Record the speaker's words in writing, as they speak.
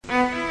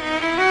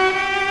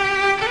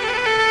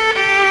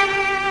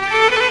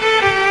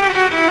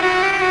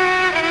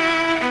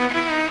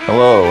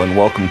Hello and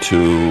welcome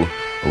to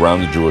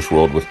Around the Jewish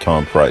World with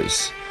Tom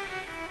Price.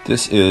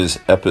 This is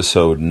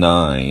episode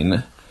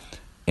 9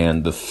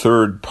 and the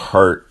third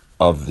part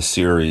of the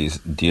series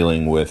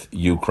dealing with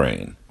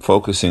Ukraine,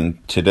 focusing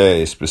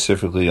today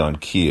specifically on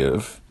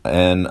Kyiv.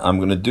 And I'm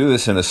going to do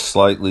this in a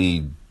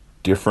slightly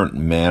different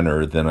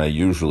manner than I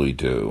usually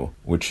do,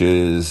 which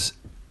is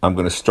I'm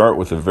going to start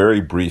with a very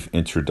brief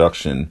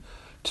introduction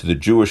to the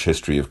Jewish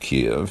history of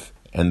Kyiv,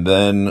 and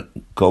then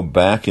go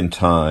back in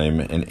time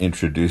and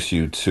introduce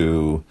you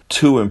to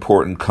two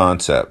important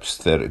concepts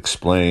that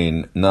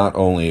explain not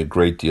only a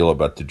great deal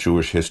about the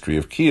Jewish history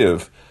of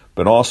Kyiv,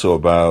 but also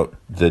about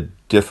the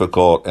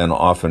difficult and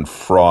often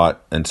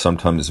fraught and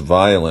sometimes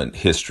violent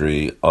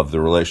history of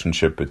the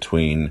relationship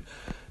between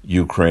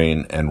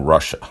Ukraine and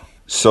Russia.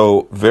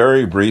 So,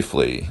 very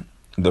briefly,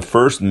 the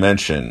first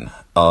mention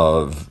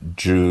of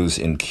Jews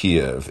in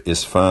Kyiv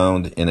is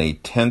found in a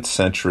 10th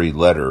century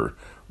letter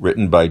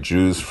written by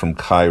Jews from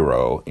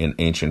Cairo in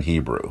ancient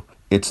Hebrew.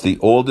 It's the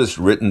oldest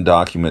written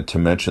document to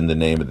mention the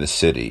name of the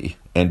city,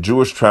 and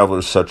Jewish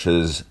travelers such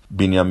as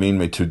Binyamin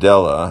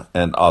Metudela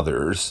and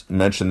others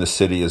mention the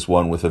city as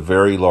one with a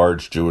very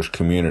large Jewish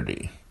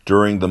community.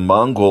 During the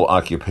Mongol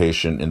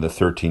occupation in the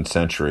 13th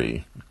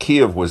century,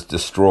 Kyiv was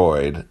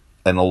destroyed,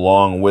 and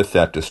along with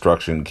that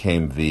destruction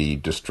came the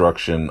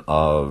destruction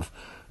of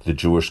the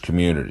Jewish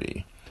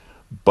community.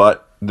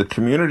 But the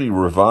community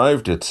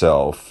revived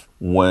itself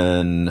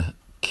when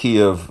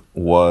Kyiv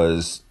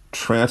was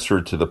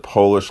transferred to the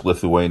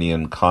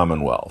Polish-Lithuanian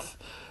Commonwealth,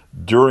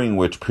 during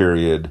which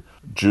period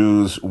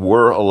Jews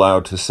were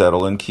allowed to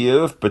settle in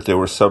Kyiv, but they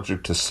were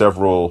subject to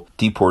several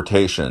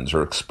deportations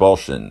or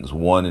expulsions,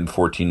 one in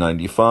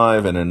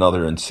 1495 and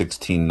another in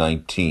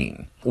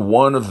 1619.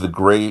 One of the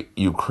great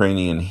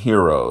Ukrainian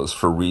heroes,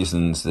 for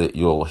reasons that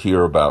you'll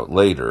hear about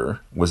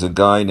later, was a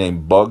guy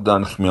named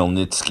Bogdan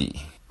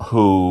Khmelnytsky,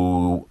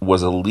 who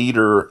was a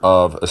leader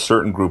of a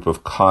certain group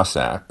of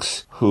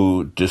Cossacks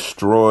who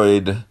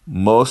destroyed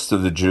most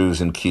of the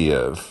Jews in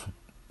Kyiv,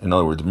 in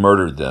other words,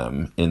 murdered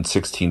them in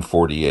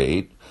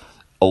 1648,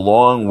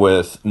 along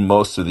with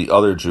most of the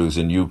other Jews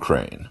in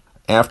Ukraine.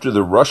 After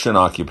the Russian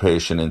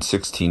occupation in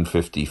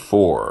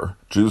 1654,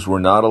 Jews were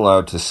not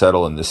allowed to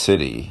settle in the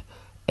city,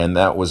 and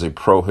that was a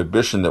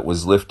prohibition that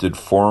was lifted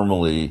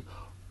formally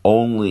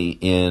only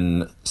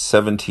in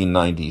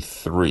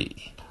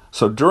 1793.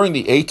 So during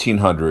the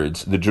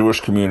 1800s, the Jewish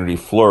community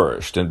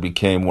flourished and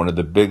became one of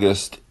the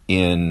biggest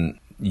in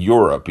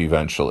Europe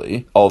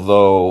eventually,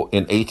 although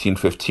in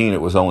 1815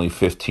 it was only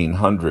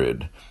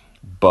 1,500.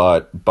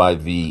 But by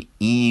the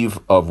eve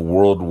of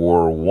World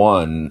War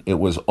I, it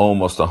was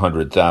almost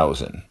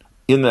 100,000.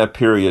 In that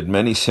period,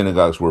 many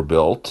synagogues were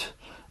built,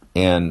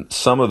 and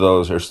some of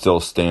those are still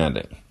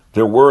standing.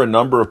 There were a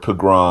number of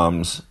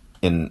pogroms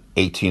in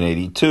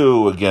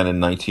 1882, again in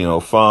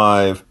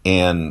 1905,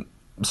 and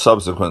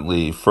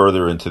subsequently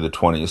further into the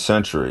 20th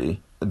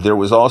century. There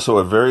was also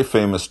a very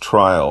famous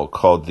trial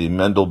called the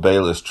Mendel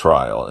Bayless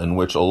trial, in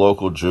which a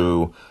local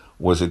Jew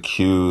was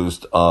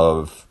accused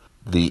of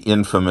the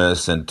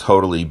infamous and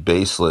totally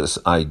baseless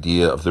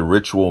idea of the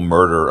ritual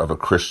murder of a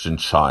Christian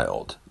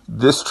child.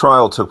 This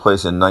trial took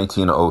place in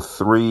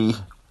 1903,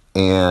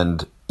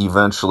 and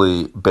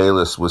eventually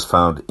Bayless was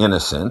found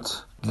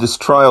innocent. This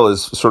trial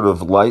is sort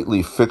of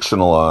lightly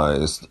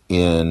fictionalized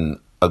in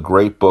a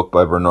great book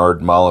by Bernard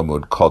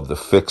Malamud called The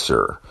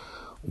Fixer,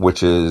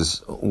 which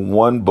is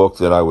one book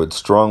that I would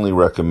strongly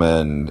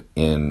recommend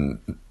in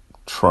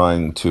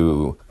trying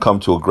to come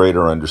to a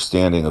greater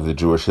understanding of the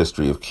Jewish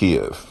history of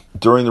Kyiv.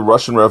 During the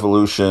Russian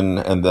Revolution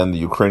and then the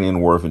Ukrainian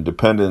War of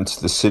Independence,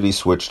 the city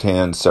switched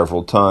hands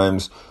several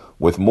times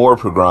with more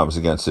pogroms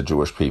against the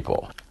Jewish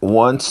people.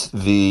 Once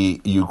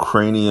the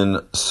Ukrainian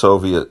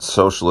Soviet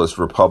Socialist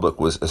Republic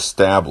was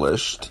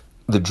established,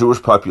 the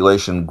Jewish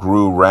population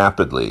grew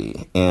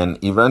rapidly, and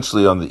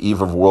eventually on the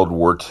eve of World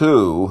War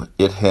II,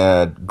 it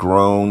had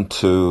grown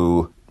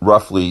to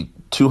roughly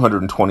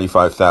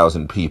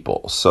 225,000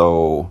 people,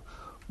 so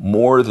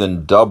more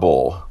than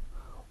double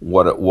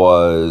what it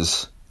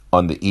was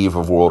on the eve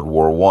of World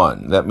War I.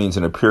 That means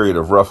in a period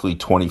of roughly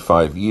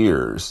 25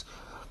 years,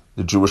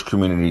 the Jewish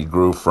community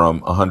grew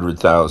from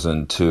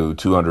 100,000 to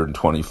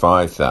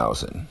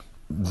 225,000.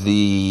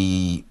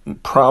 The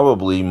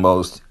probably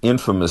most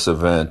infamous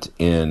event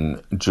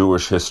in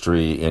Jewish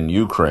history in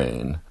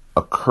Ukraine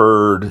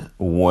occurred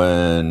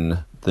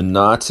when the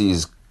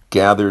Nazis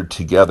gathered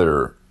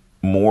together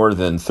more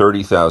than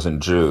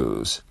 30,000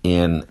 Jews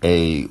in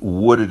a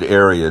wooded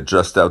area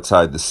just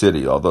outside the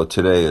city, although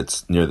today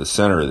it's near the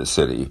center of the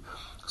city.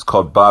 It's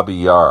called Babi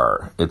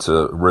Yar. It's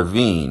a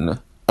ravine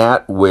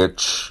at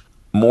which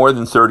more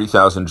than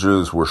 30,000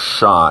 Jews were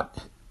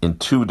shot in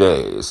 2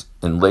 days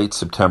in late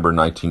September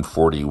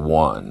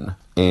 1941.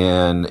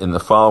 And in the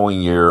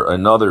following year,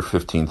 another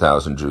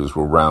 15,000 Jews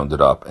were rounded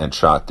up and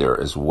shot there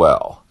as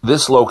well.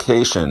 This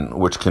location,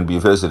 which can be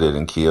visited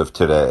in Kyiv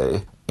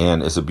today,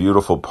 and is a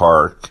beautiful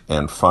park,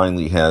 and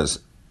finally has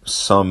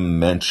some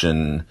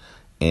mention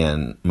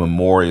and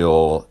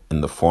memorial in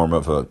the form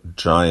of a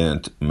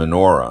giant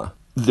menorah,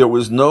 There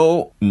was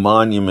no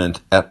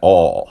monument at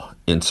all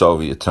in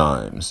Soviet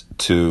times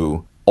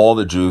to all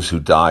the Jews who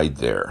died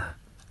there.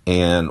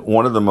 And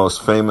one of the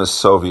most famous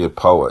Soviet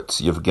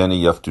poets,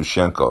 Yevgeny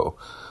Yevtushenko,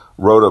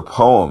 wrote a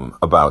poem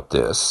about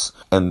this.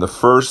 And the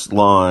first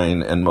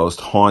line and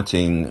most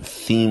haunting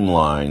theme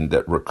line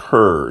that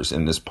recurs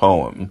in this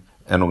poem,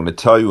 and I'm going to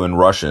tell you in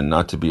Russian,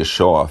 not to be a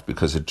show-off,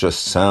 because it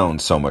just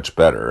sounds so much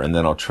better, and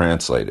then I'll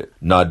translate it.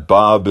 Nad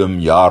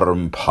Babim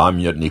Yarim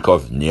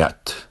Pamyatnikov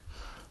Net,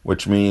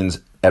 which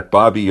means at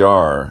Babi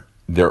Yar,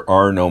 there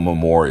are no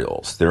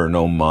memorials, there are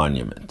no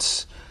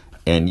monuments.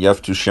 And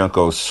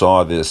Yevtushenko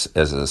saw this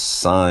as a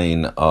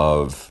sign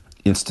of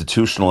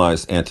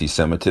institutionalized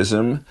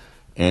anti-Semitism,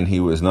 and he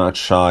was not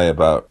shy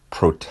about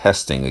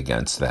protesting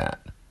against that.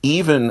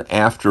 Even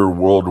after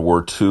World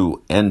War II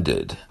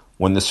ended,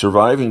 when the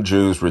surviving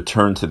Jews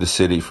returned to the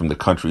city from the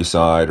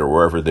countryside or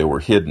wherever they were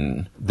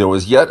hidden, there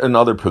was yet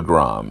another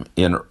pogrom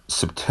in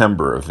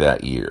September of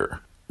that year.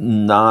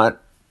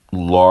 Not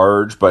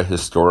large by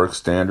historic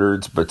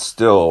standards, but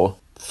still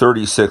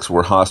 36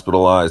 were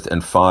hospitalized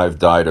and 5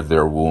 died of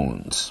their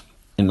wounds.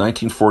 In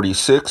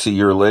 1946, a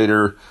year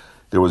later,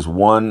 there was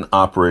one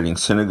operating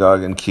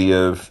synagogue in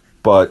Kiev,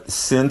 but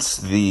since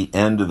the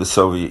end of the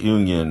Soviet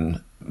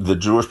Union, the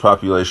Jewish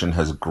population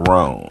has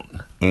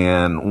grown.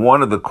 And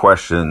one of the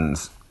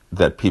questions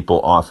that people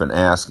often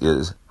ask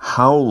is,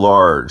 how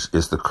large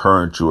is the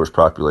current Jewish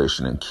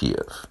population in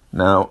Kiev?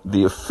 Now,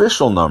 the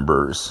official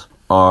numbers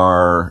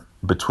are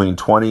between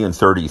 20 and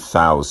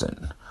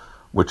 30,000,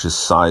 which is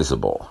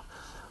sizable.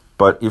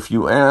 But if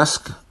you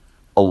ask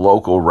a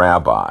local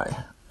rabbi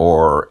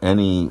or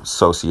any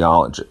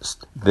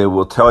sociologist, they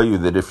will tell you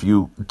that if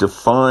you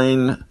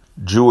define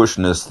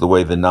Jewishness the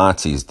way the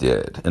Nazis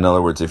did, in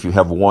other words, if you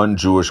have one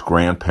Jewish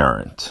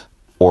grandparent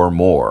or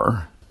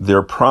more, there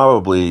are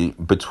probably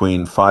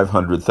between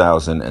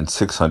 500,000 and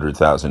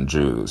 600,000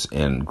 Jews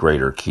in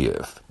Greater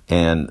Kiev.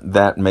 And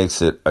that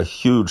makes it a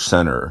huge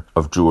center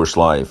of Jewish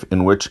life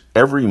in which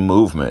every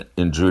movement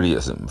in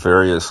Judaism,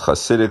 various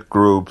Hasidic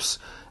groups,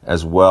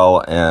 as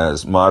well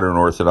as modern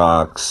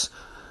Orthodox,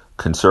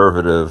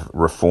 conservative,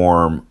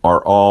 reform,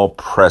 are all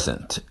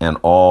present and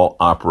all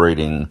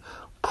operating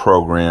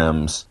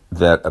programs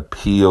that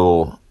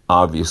appeal,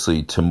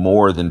 obviously, to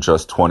more than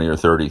just 20 or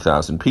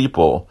 30,000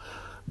 people.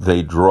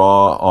 They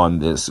draw on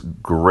this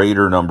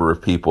greater number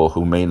of people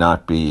who may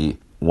not be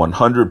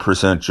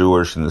 100%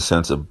 Jewish in the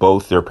sense of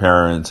both their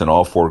parents and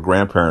all 4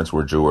 grandparents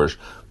were Jewish,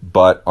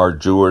 but are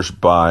Jewish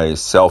by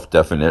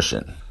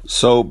self-definition.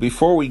 So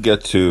before we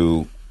get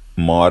to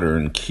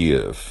modern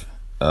Kiev,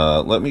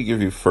 let me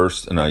give you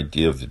first an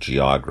idea of the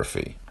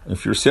geography.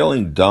 If you're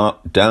sailing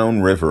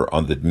downriver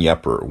on the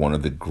Dnieper, one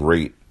of the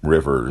great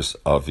rivers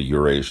of the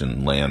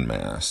Eurasian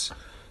landmass,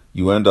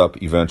 you end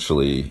up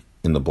eventually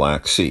in the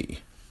Black Sea.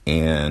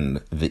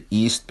 And the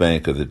east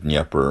bank of the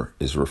Dnieper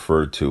is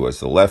referred to as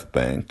the left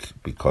bank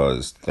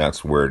because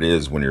that's where it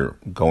is when you're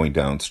going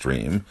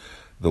downstream.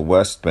 The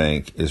west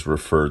bank is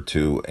referred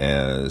to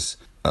as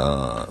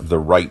the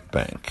right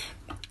bank.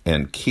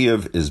 And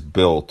Kiev is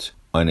built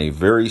on a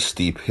very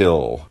steep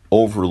hill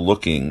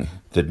overlooking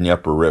the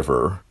Dnieper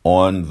River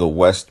on the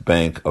west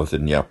bank of the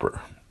Dnieper.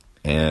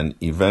 And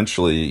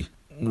eventually,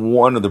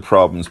 one of the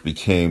problems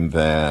became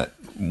that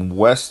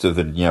west of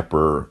the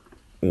Dnieper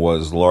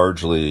was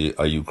largely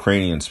a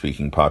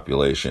Ukrainian-speaking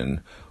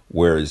population,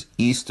 whereas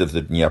east of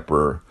the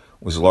Dnieper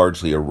was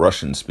largely a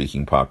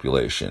Russian-speaking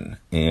population.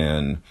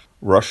 And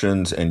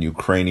Russians and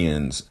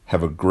Ukrainians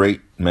have a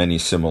great many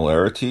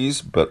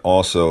similarities, but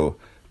also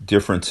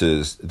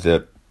differences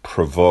that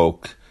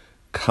provoke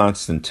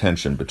constant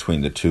tension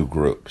between the two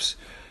groups.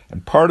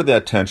 And part of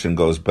that tension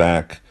goes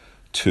back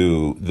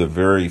to the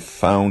very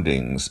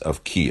foundings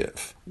of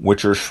Kiev,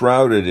 which are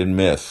shrouded in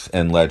myth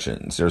and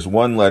legends. There's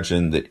one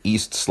legend that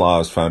East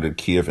Slavs founded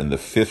Kiev in the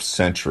 5th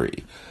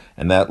century,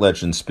 and that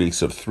legend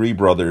speaks of 3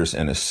 brothers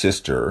and a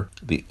sister.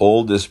 The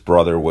oldest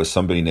brother was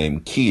somebody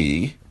named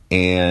Ki,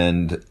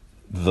 and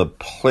the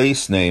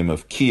place name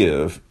of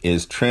Kiev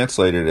is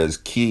translated as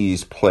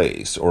Ki's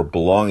place or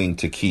belonging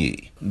to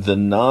Ki. The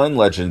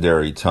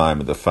non-legendary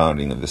time of the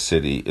founding of the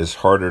city is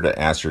harder to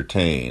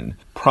ascertain,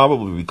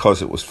 probably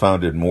because it was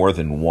founded more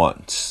than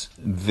once.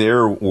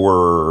 There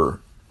were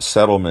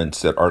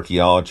settlements that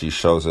archaeology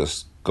shows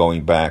us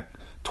going back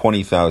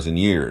 20,000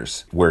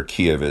 years where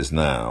Kiev is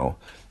now,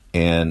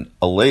 and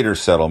a later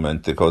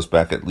settlement that goes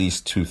back at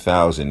least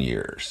 2,000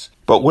 years.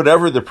 But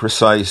whatever the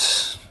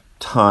precise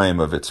time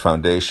of its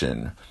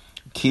foundation,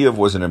 Kiev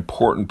was an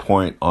important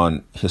point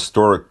on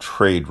historic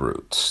trade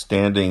routes,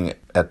 standing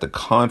at the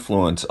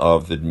confluence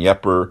of the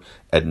Dnieper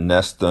and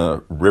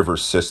Dniester river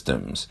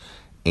systems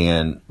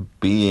and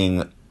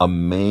being a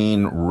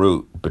main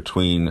route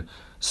between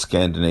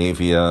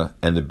Scandinavia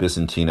and the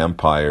Byzantine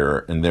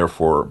Empire, and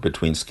therefore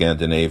between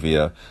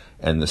Scandinavia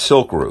and the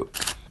Silk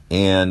Route.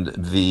 And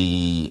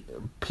the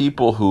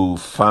people who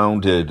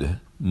founded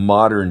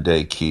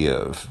modern-day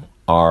Kiev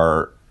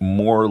are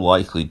more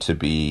likely to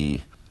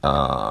be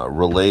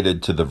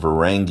related to the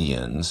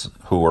Varangians,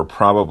 who are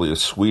probably of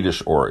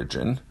Swedish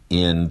origin.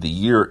 In the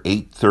year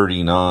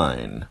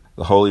 839,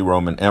 the Holy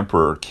Roman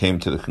Emperor came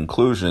to the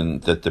conclusion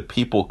that the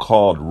people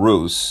called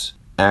Rus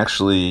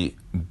actually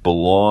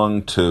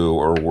belonged to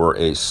or were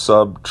a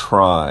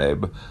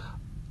sub-tribe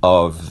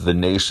of the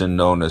nation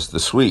known as the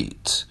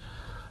Swedes.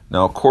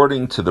 Now,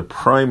 according to the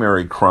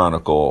primary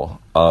chronicle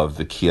of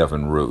the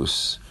Kievan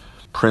Rus,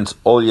 Prince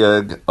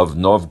Oleg of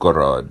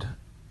Novgorod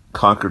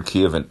conquered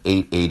Kiev in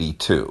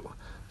 882.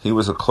 He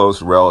was a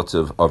close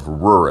relative of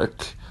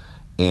Rurik,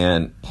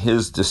 and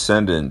his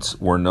descendants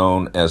were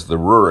known as the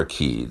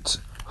Rurikids,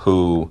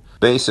 who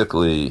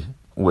basically,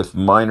 with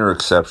minor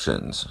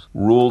exceptions,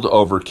 ruled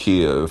over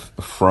Kiev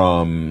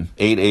from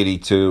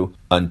 882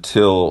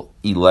 until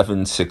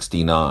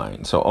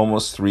 1169, so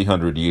almost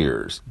 300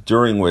 years,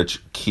 during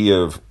which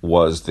Kiev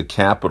was the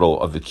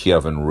capital of the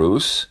Kievan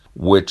Rus,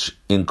 which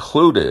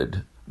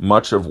included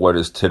much of what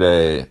is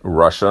today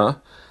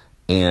Russia,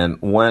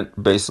 and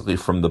went basically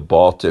from the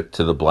Baltic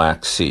to the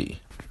Black Sea.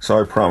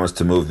 So I promise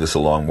to move this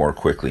along more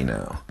quickly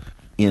now.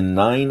 In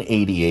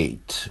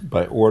 988,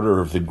 by order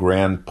of the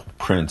Grand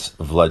Prince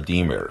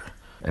Vladimir,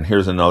 and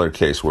here's another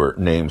case where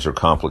names are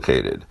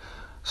complicated.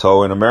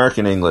 So in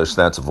American English,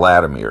 that's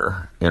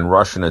Vladimir. In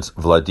Russian, it's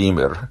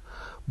Vladimir.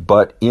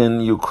 But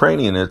in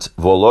Ukrainian, it's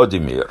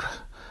Volodymyr.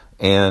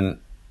 And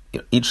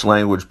each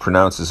language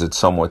pronounces it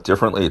somewhat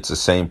differently. It's the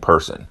same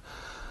person.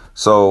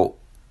 So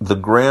the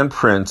Grand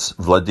Prince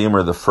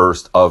Vladimir I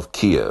of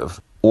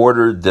Kiev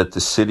ordered that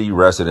the city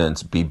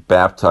residents be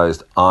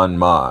baptized en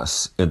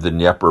masse in the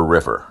Dnieper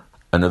River,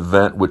 an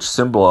event which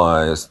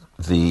symbolized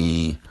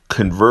the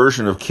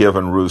conversion of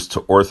Kievan Rus to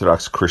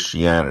Orthodox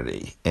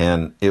Christianity.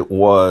 And it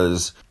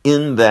was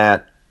in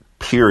that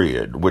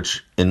period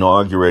which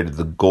inaugurated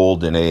the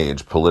golden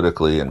age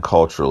politically and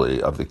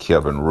culturally of the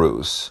Kievan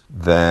Rus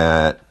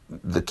that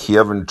the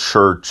Kievan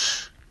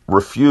Church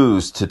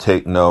refused to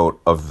take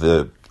note of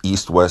the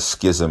East-West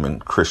schism in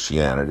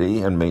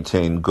Christianity and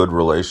maintain good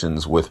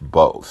relations with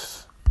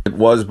both. It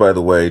was, by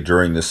the way,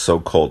 during this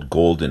so-called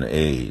Golden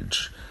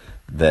Age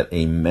that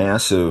a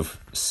massive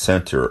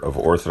center of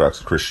Orthodox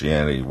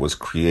Christianity was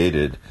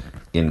created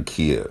in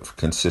Kiev,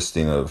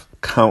 consisting of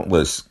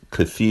countless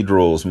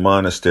cathedrals,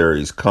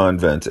 monasteries,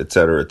 convents,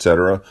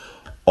 etc.,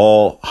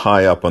 all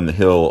high up on the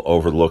hill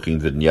overlooking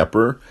the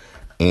Dnieper,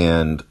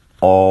 and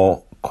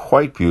all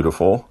quite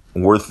beautiful,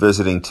 worth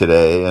visiting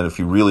today. And if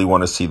you really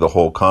want to see the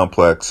whole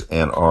complex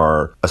and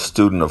are a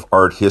student of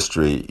art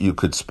history, you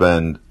could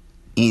spend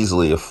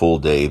easily a full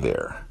day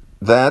there.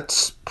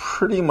 That's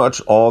pretty much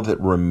all that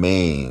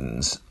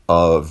remains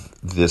of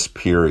this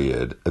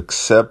period,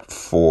 except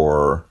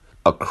for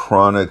a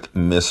chronic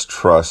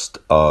mistrust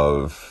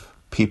of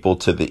people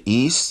to the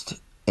east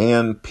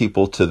and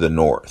people to the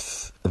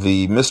north.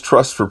 The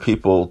mistrust for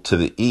people to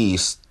the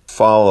east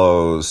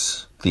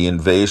follows the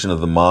invasion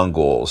of the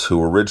Mongols,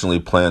 who originally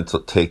planned to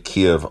take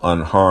Kiev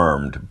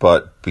unharmed,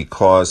 but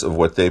because of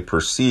what they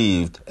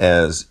perceived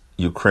as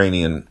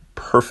Ukrainian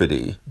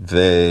perfidy,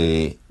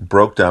 they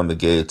broke down the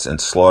gates and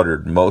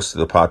slaughtered most of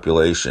the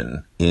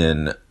population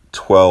in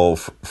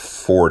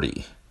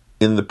 1240.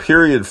 In the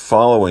period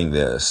following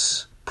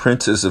this,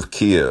 princes of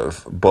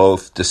Kiev,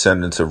 both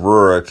descendants of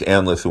Rurik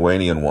and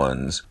Lithuanian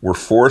ones, were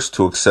forced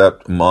to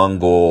accept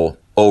Mongol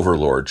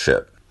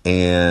overlordship.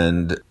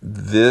 And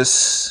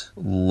this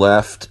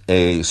left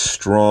a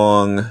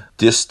strong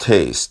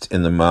distaste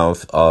in the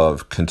mouth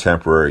of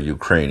contemporary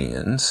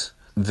Ukrainians.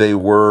 They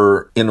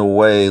were, in a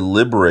way,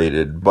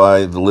 liberated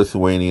by the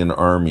Lithuanian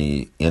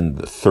army in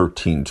the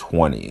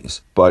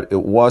 1320s. But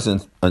it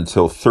wasn't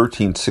until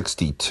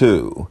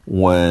 1362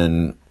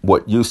 when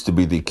what used to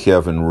be the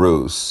Kievan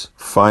Rus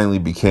finally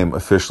became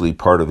officially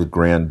part of the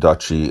Grand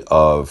Duchy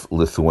of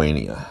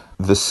Lithuania.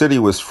 The city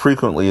was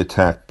frequently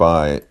attacked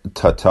by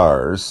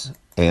Tatars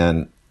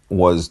and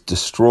was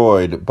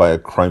destroyed by a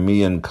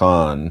Crimean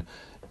Khan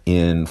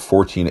in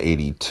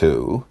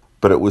 1482,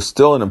 but it was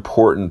still an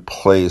important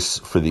place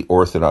for the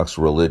Orthodox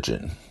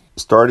religion.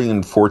 Starting in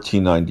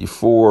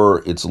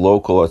 1494, its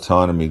local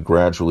autonomy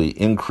gradually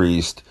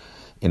increased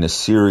in a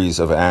series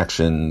of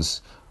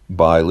actions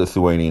by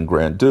Lithuanian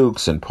Grand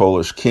Dukes and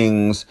Polish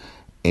kings,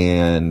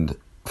 and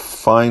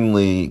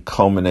finally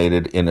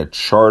culminated in a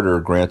charter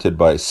granted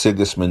by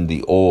Sigismund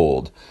the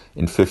Old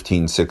in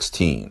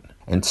 1516.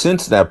 And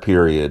since that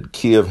period,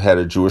 Kiev had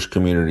a Jewish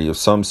community of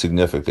some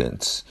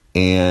significance.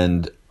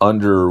 And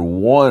under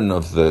one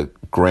of the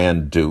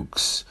Grand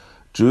Dukes,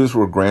 Jews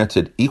were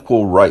granted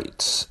equal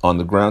rights on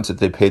the grounds that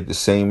they paid the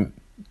same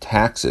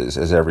taxes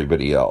as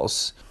everybody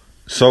else.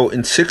 So in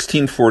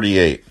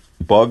 1648,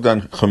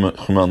 Bogdan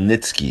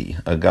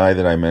Khmelnytsky, a guy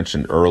that I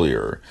mentioned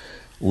earlier,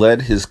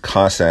 led his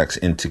Cossacks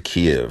into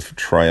Kiev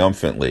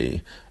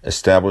triumphantly,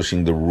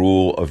 establishing the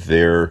rule of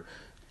their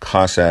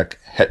Cossack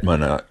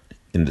hetmanate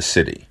in the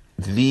city.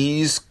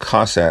 These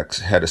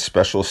Cossacks had a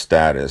special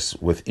status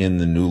within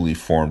the newly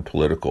formed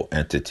political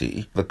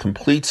entity. The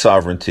complete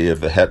sovereignty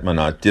of the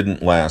hetmanate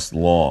didn't last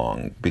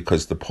long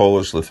because the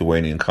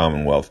Polish-Lithuanian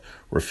Commonwealth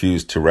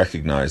refused to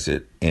recognize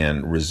it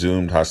and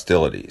resumed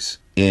hostilities.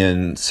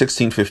 In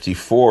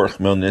 1654,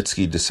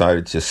 Khmelnytsky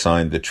decided to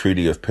sign the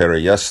Treaty of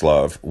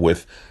Pereyaslav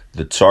with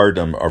the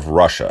Tsardom of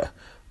Russia,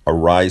 a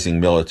rising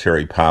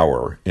military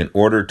power in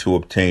order to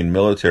obtain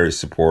military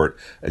support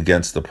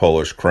against the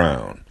Polish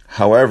crown.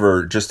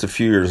 However, just a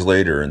few years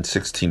later, in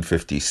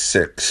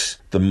 1656,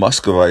 the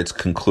Muscovites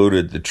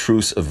concluded the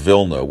Truce of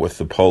Vilna with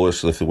the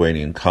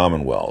Polish-Lithuanian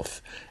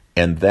Commonwealth,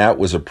 and that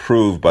was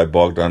approved by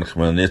Bogdan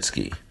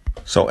Khmelnytsky.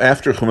 So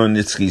after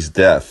Khmelnytsky's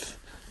death,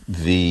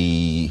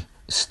 the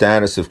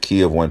status of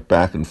Kiev went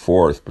back and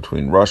forth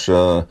between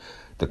Russia,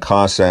 the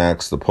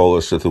Cossacks, the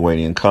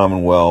Polish-Lithuanian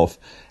Commonwealth,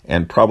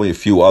 and probably a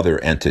few other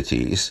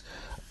entities,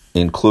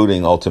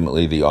 including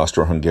ultimately the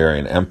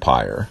Austro-Hungarian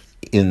Empire.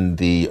 In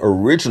the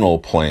original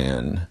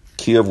plan,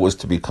 Kiev was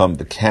to become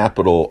the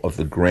capital of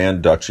the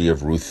Grand Duchy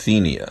of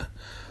Ruthenia,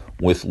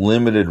 with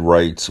limited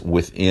rights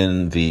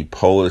within the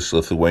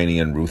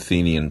Polish-Lithuanian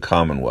Ruthenian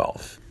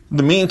Commonwealth. In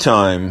the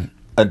meantime,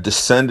 a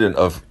descendant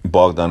of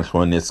Bogdan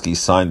Khmelnytsky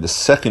signed the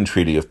Second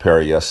Treaty of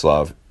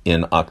Pereyaslav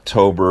in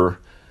October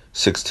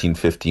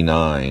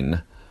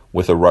 1659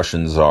 with a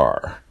Russian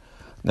Tsar.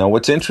 Now,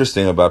 what's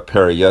interesting about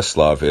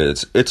Pereyaslav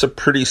is it's a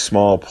pretty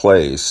small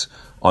place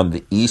on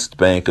the east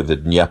bank of the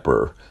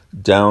Dnieper,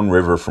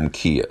 downriver from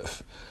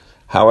Kiev.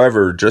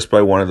 However, just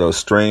by one of those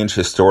strange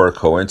historic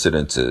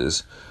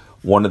coincidences,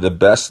 one of the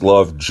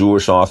best-loved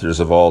Jewish authors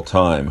of all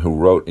time, who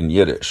wrote in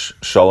Yiddish,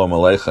 Shalom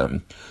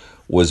Aleichem,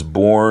 was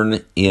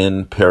born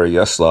in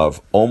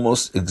Pereyaslav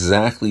almost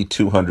exactly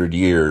 200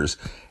 years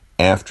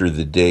after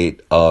the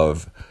date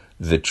of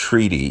the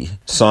treaty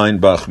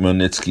signed by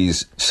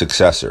Khmelnytsky's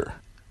successor.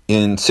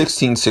 In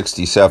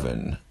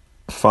 1667,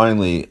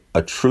 finally,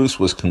 a truce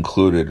was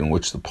concluded in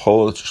which the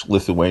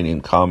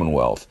Polish-Lithuanian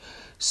Commonwealth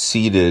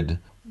ceded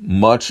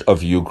much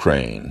of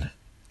Ukraine,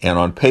 and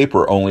on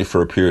paper only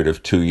for a period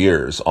of 2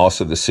 years,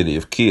 also the city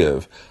of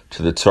Kiev,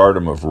 to the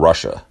Tsardom of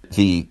Russia.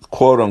 The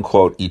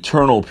quote-unquote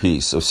eternal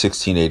peace of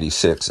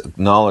 1686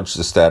 acknowledged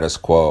the status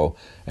quo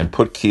and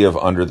put Kiev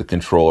under the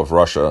control of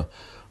Russia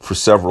for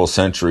several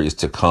centuries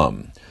to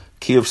come.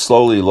 Kiev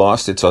slowly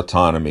lost its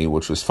autonomy,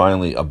 which was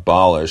finally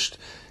abolished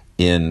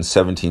in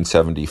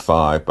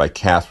 1775 by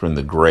Catherine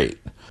the Great.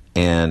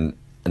 And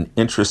an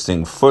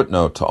interesting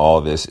footnote to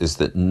all this is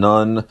that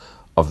none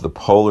of the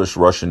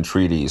Polish-Russian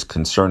treaties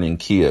concerning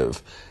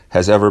Kiev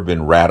has ever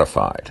been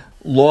ratified.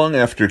 Long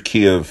after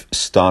Kiev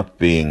stopped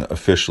being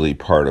officially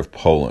part of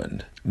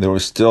Poland, there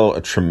was still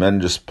a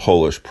tremendous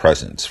Polish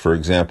presence. For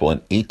example, in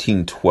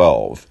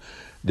 1812,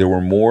 there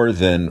were more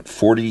than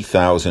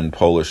 40,000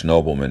 Polish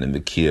noblemen in the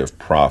Kiev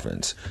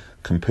province,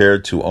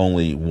 compared to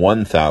only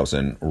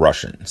 1,000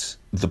 Russians.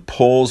 The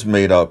Poles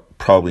made up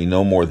probably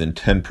no more than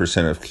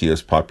 10% of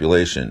Kiev's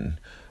population,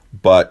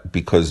 but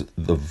because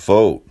the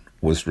vote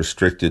was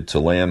restricted to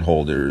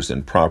landholders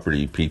and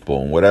property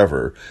people and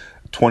whatever,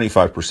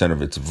 25%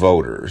 of its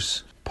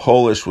voters.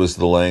 Polish was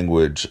the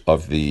language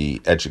of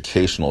the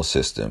educational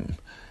system,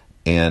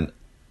 and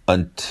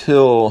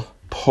until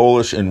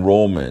Polish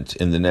enrollment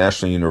in the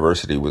National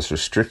University was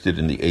restricted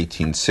in the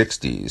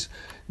 1860s,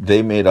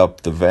 they made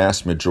up the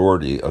vast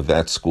majority of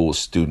that school's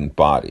student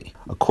body.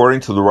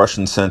 According to the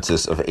Russian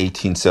census of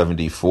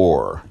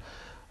 1874,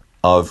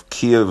 of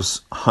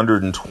Kiev's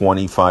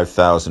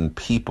 125,000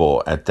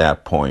 people at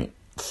that point,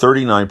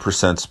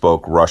 39%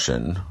 spoke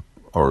Russian,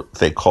 or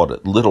they called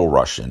it Little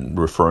Russian,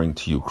 referring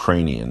to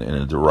Ukrainian in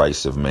a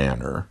derisive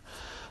manner.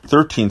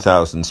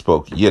 13,000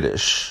 spoke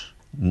Yiddish.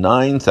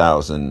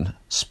 9,000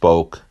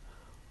 spoke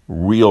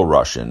real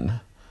Russian.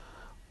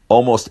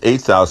 Almost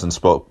 8,000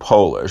 spoke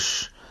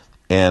Polish,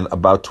 and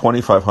about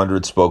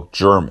 2,500 spoke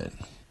German.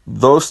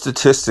 Those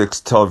statistics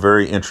tell a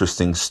very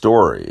interesting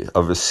story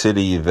of a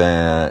city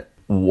that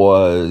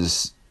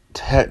was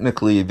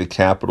technically the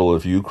capital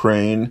of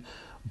Ukraine,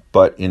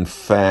 but in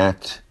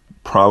fact,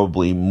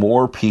 probably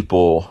more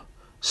people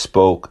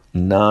spoke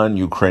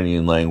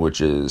non-Ukrainian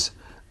languages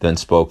than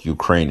spoke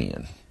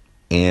Ukrainian.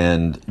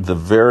 And the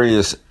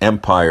various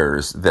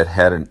empires that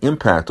had an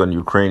impact on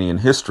Ukrainian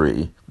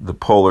history, the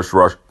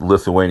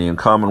Polish-Lithuanian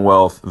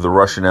Commonwealth, the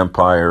Russian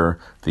Empire,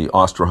 the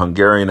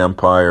Austro-Hungarian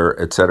Empire,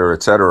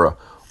 etc.,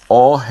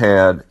 all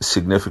had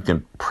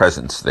significant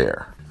presence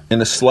there. In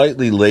a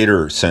slightly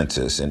later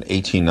census in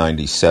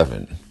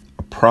 1897,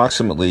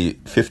 approximately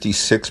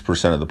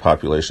 56% of the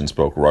population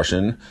spoke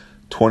Russian,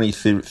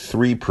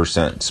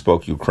 23%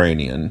 spoke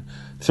Ukrainian,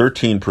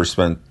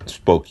 13%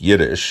 spoke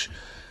Yiddish,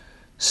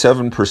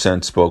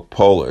 7% spoke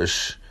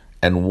Polish,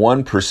 and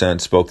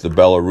 1% spoke the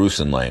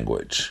Belarusian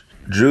language.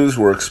 Jews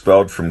were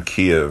expelled from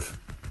Kiev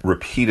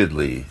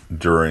repeatedly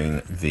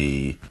during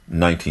the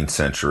 19th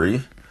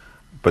century,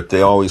 but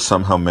they always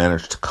somehow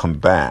managed to come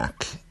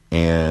back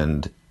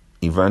and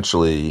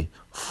eventually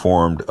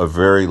formed a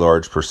very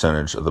large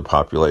percentage of the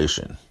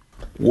population.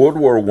 World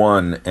War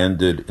I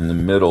ended in the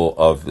middle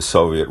of the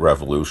Soviet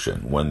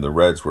Revolution, when the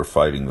Reds were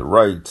fighting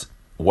the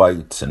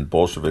whites, and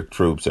Bolshevik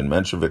troops and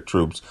Menshevik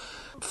troops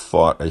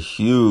fought a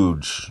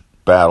huge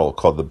battle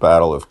called the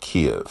Battle of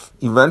Kiev.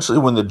 Eventually,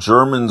 when the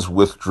Germans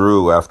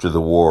withdrew after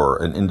the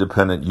war, an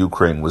independent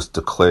Ukraine was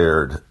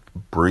declared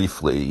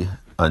briefly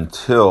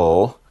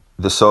until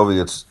the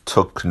Soviets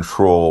took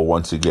control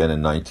once again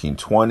in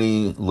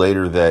 1920.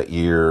 Later that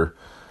year,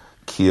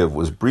 Kiev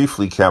was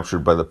briefly captured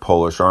by the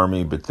Polish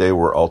army, but they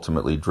were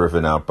ultimately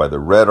driven out by the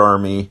Red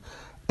Army,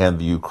 and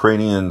the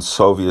Ukrainian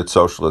Soviet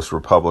Socialist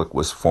Republic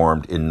was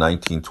formed in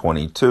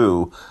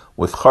 1922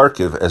 with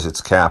Kharkiv as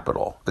its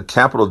capital. The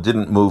capital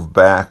didn't move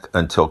back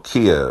until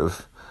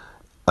Kiev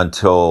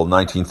until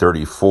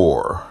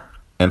 1934.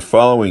 And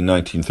following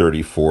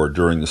 1934,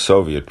 during the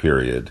Soviet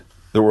period,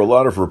 there were a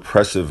lot of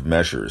repressive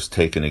measures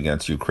taken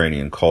against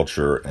Ukrainian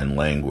culture and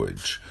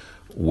language,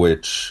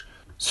 which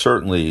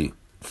certainly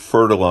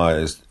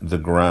fertilized the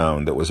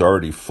ground that was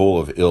already full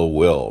of ill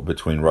will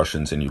between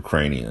Russians and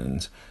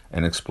Ukrainians,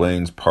 and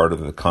explains part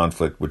of the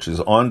conflict which is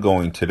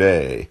ongoing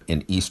today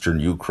in eastern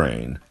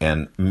Ukraine,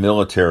 and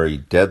military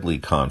deadly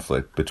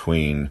conflict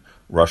between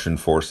Russian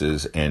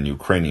forces and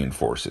Ukrainian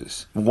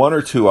forces. One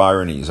or two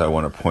ironies I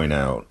want to point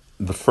out,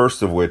 the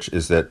first of which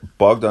is that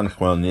Bogdan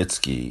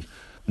Khmelnytsky,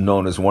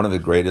 known as one of the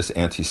greatest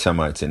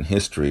anti-Semites in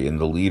history and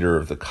the leader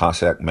of the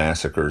Cossack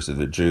massacres of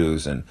the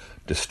Jews and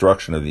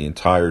destruction of the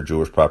entire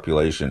Jewish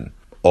population,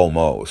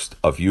 almost,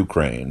 of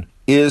Ukraine,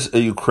 is a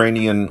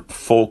Ukrainian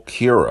folk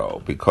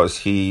hero because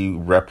he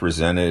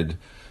represented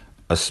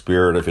a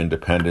spirit of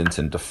independence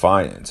and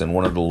defiance. And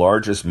one of the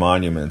largest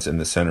monuments in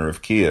the center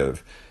of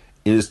Kiev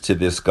is to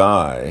this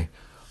guy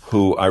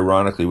who,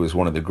 ironically, was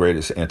one of the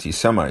greatest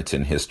anti-Semites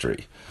in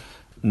history.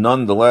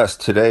 Nonetheless,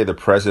 today the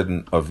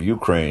president of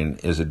Ukraine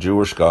is a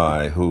Jewish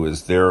guy who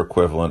is their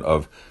equivalent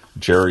of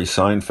Jerry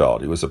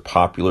Seinfeld. He was a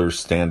popular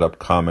stand-up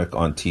comic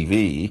on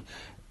TV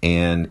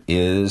and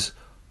is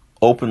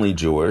openly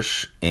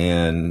Jewish,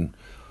 and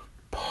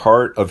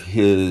part of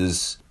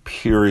his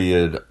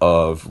period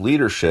of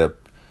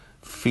leadership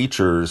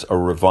features a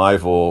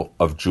revival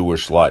of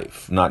Jewish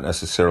life, not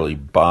necessarily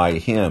by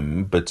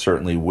him, but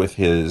certainly with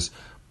his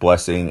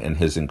blessing and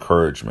his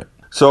encouragement.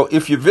 So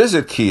if you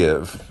visit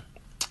Kiev,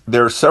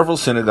 there are several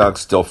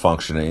synagogues still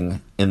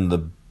functioning. In the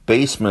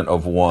basement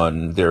of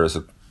one, there is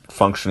a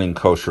functioning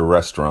kosher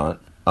restaurant.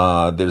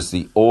 There's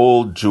the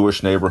old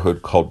Jewish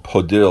neighborhood called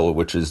Podil,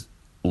 which is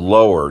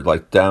lower,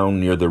 like down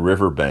near the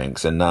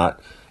riverbanks and not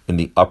in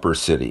the upper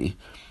city.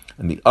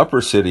 And the upper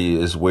city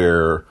is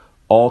where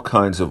all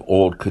kinds of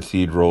old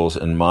cathedrals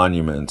and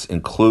monuments,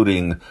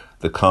 including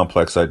the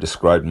complex I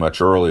described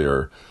much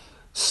earlier,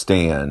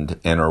 stand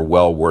and are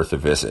well worth a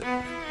visit.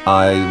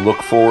 I look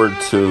forward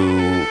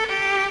to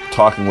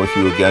talking with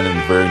you again in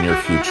the very near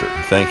future.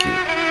 Thank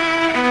you.